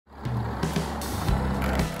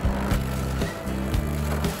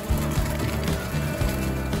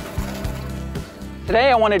Today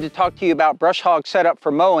I wanted to talk to you about brush hog setup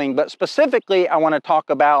for mowing, but specifically I want to talk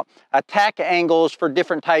about attack angles for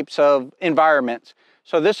different types of environments.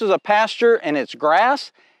 So this is a pasture and it's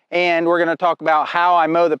grass, and we're going to talk about how I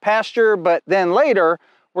mow the pasture, but then later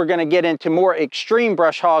we're going to get into more extreme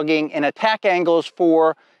brush hogging and attack angles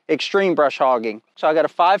for extreme brush hogging. So I got a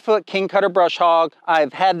 5-foot king cutter brush hog.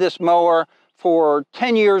 I've had this mower for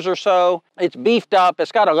 10 years or so. It's beefed up,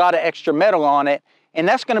 it's got a lot of extra metal on it, and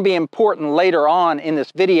that's going to be important later on in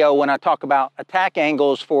this video when I talk about attack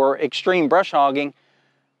angles for extreme brush hogging.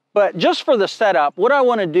 But just for the setup, what I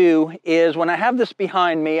want to do is when I have this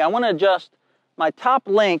behind me, I want to adjust my top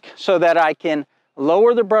link so that I can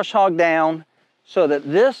lower the brush hog down so that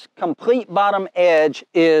this complete bottom edge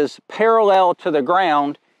is parallel to the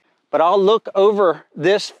ground. But I'll look over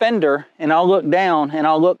this fender and I'll look down and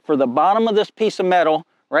I'll look for the bottom of this piece of metal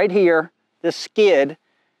right here, this skid,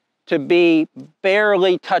 to be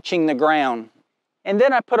barely touching the ground. And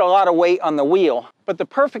then I put a lot of weight on the wheel. But the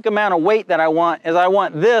perfect amount of weight that I want is I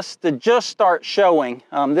want this to just start showing.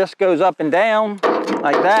 This goes up and down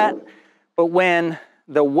like that. But when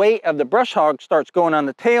the weight of the brush hog starts going on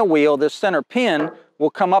the tail wheel, this center pin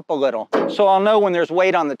will come up a little. So I'll know when there's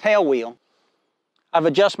weight on the tail wheel. I've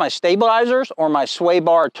adjusted my stabilizers or my sway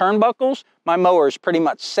bar turnbuckles. My mower is pretty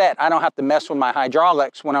much set. I don't have to mess with my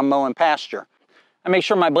hydraulics when I'm mowing pasture. I make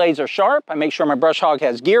sure my blades are sharp. I make sure my brush hog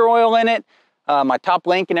has gear oil in it. My top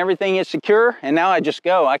link and everything is secure. And now I just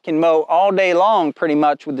go. I can mow all day long pretty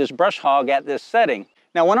much with this brush hog at this setting.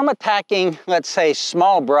 Now when I'm attacking, let's say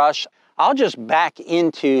small brush, I'll just back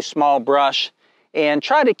into small brush and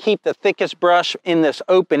try to keep the thickest brush in this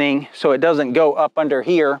opening so it doesn't go up under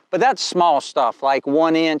here. But that's small stuff, like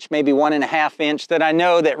 1 inch, maybe 1.5 inch, that I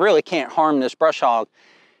know that really can't harm this brush hog.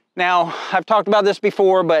 Now, I've talked about this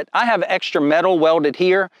before, but I have extra metal welded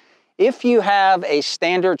here. If you have a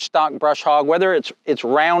standard stock brush hog, whether it's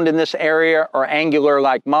round in this area or angular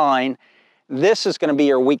like mine, this is gonna be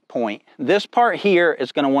your weak point. This part here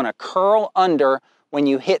is gonna wanna curl under when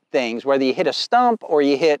you hit things, whether you hit a stump or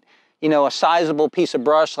you hit, you know, a sizable piece of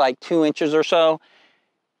brush like 2 inches or so.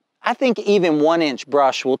 I think even 1 inch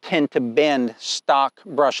brush will tend to bend stock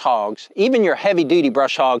brush hogs. Even your heavy duty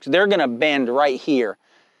brush hogs, they're gonna bend right here.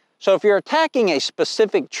 So if you're attacking a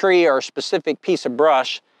specific tree or a specific piece of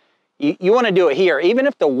brush, you wanna do it here. Even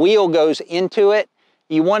if the wheel goes into it,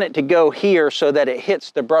 you want it to go here so that it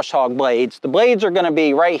hits the brush hog blades. The blades are gonna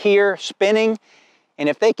be right here spinning, and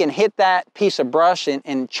if they can hit that piece of brush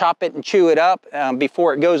and chop it and chew it up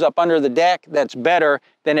before it goes up under the deck, that's better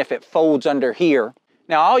than if it folds under here.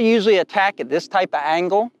 Now I'll usually attack at this type of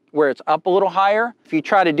angle where it's up a little higher. If you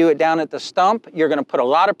try to do it down at the stump, you're gonna put a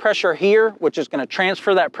lot of pressure here, which is gonna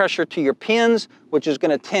transfer that pressure to your pins, which is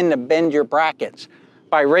gonna tend to bend your brackets.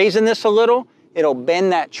 By raising this a little, it'll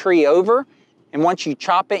bend that tree over. And once you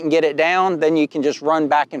chop it and get it down, then you can just run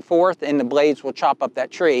back and forth and the blades will chop up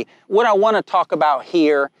that tree. What I want to talk about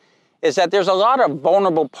here is that there's a lot of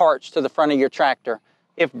vulnerable parts to the front of your tractor.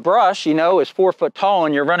 If brush, you know, is 4 foot tall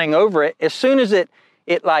and you're running over it, as soon as it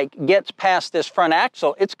like gets past this front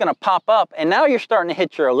axle, it's going to pop up. And now you're starting to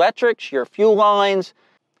hit your electrics, your fuel lines.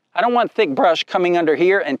 I don't want thick brush coming under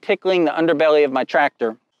here and tickling the underbelly of my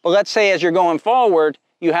tractor. But let's say as you're going forward,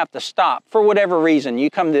 you have to stop for whatever reason. You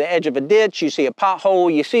come to the edge of a ditch, you see a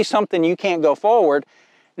pothole, you see something, you can't go forward.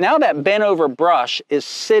 Now that bent over brush is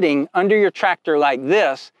sitting under your tractor like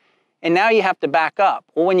this, and now you have to back up.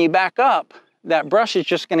 Well, when you back up, that brush is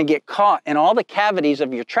just gonna get caught in all the cavities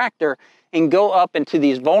of your tractor and go up into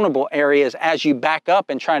these vulnerable areas as you back up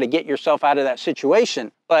and try to get yourself out of that situation.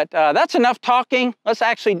 But that's enough talking. Let's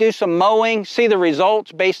actually do some mowing, see the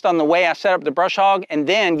results based on the way I set up the brush hog, and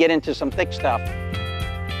then get into some thick stuff.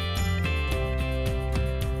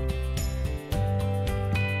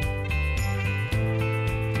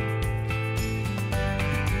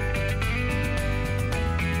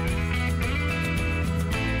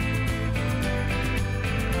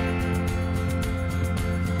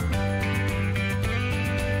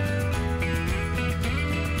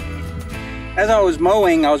 As I was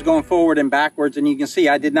mowing, I was going forward and backwards, and you can see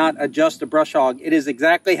I did not adjust the brush hog. It is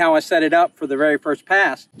exactly how I set it up for the very first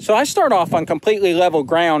pass. So I start off on completely level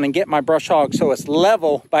ground and get my brush hog so it's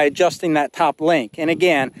level by adjusting that top link. And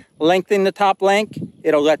again, lengthen the top link,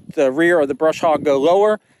 it'll let the rear of the brush hog go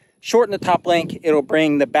lower. Shorten the top link, it'll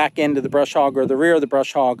bring the back end of the brush hog or the rear of the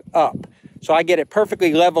brush hog up. So I get it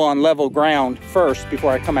perfectly level on level ground first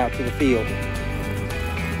before I come out to the field.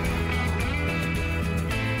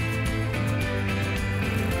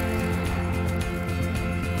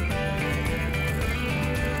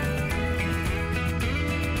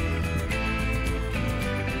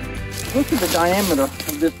 look at the diameter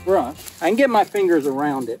of this brush. I can get my fingers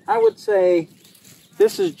around it. I would say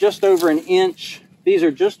this is just over an inch. These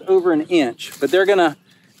are just over an inch, but they're gonna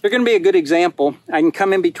be a good example. I can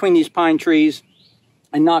come in between these pine trees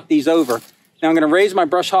and knock these over. Now I'm gonna raise my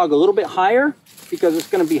brush hog a little bit higher because it's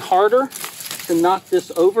gonna be harder to knock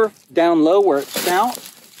this over down low where it's stout,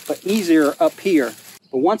 but easier up here.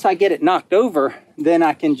 But once I get it knocked over, then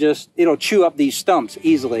I can it'll chew up these stumps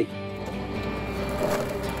easily.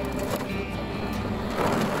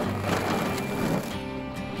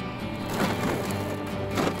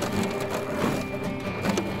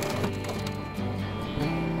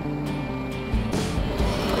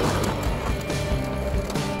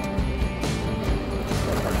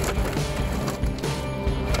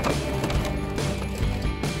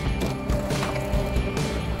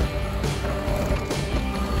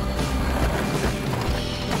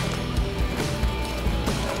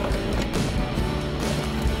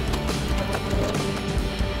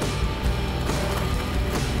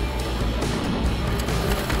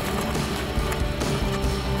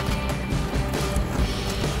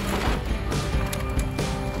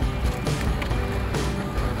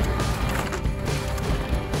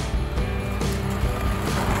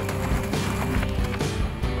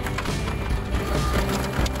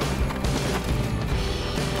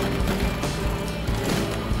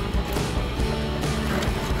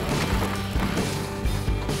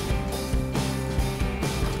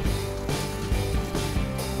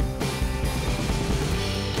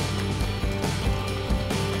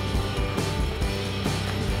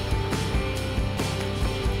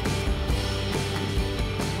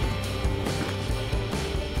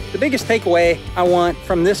 The biggest takeaway I want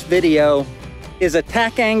from this video is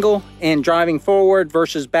attack angle and driving forward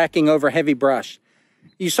versus backing over heavy brush.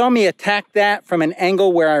 You saw me attack that from an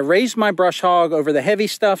angle where I raised my brush hog over the heavy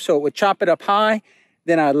stuff so it would chop it up high.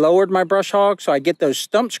 Then I lowered my brush hog so I get those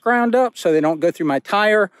stumps ground up so they don't go through my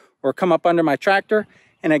tire or come up under my tractor.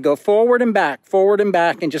 And I go forward and back,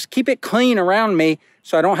 and just keep it clean around me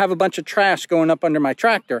so I don't have a bunch of trash going up under my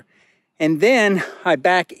tractor. And then I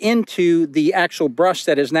back into the actual brush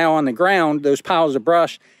that is now on the ground, those piles of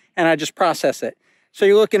brush, and I just process it. So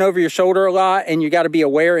you're looking over your shoulder a lot and you got to be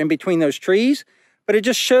aware in between those trees, but it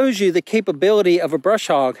just shows you the capability of a brush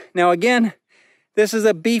hog. Now again, this is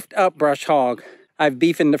a beefed up brush hog. I've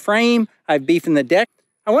beefed in the frame, I've beefed in the deck.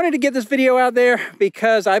 I wanted to get this video out there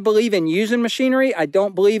because I believe in using machinery. I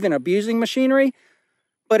don't believe in abusing machinery,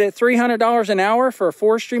 but at $300 an hour for a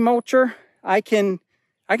forestry mulcher, I can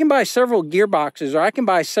buy several gearboxes, or I can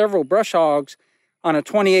buy several brush hogs on a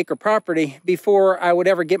 20-acre property before I would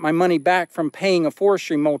ever get my money back from paying a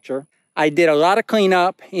forestry mulcher. I did a lot of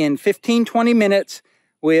cleanup in 15, 20 minutes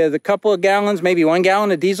with a couple of gallons, maybe 1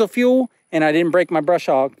 gallon of diesel fuel, and I didn't break my brush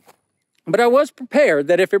hog. But I was prepared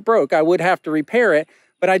that if it broke, I would have to repair it,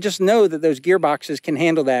 but I just know that those gearboxes can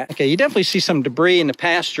handle that. Okay, you definitely see some debris in the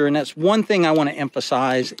pasture, and that's one thing I want to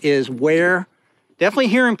emphasize is where. Definitely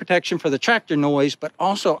hearing protection for the tractor noise, but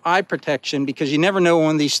also eye protection because you never know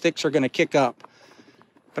when these sticks are going to kick up.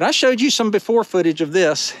 But I showed you some before footage of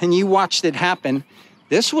this and you watched it happen.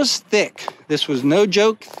 This was thick. This was no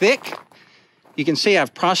joke thick. You can see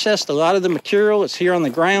I've processed a lot of the material. It's here on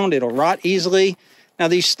the ground. It'll rot easily. Now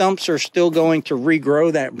these stumps are still going to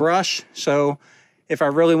regrow that brush. So if I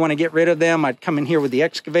really want to get rid of them, I'd come in here with the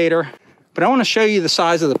excavator. But I want to show you the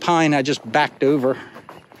size of the pine I just backed over.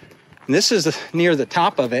 And this is near the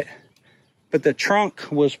top of it, but the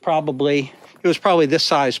trunk was probably this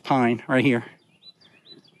size pine right here.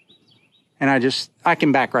 And I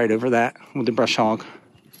can back right over that with the brush hog.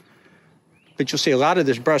 But you'll see a lot of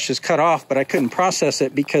this brush is cut off, but I couldn't process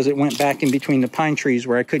it because it went back in between the pine trees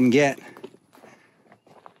where I couldn't get.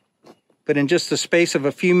 But in just the space of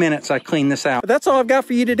a few minutes, I cleaned this out. But that's all I've got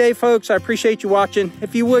for you today, folks. I appreciate you watching.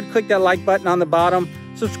 If you would, click that like button on the bottom.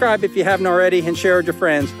 Subscribe if you haven't already, and share with your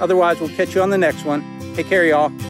friends. Otherwise, we'll catch you on the next one. Take care, y'all.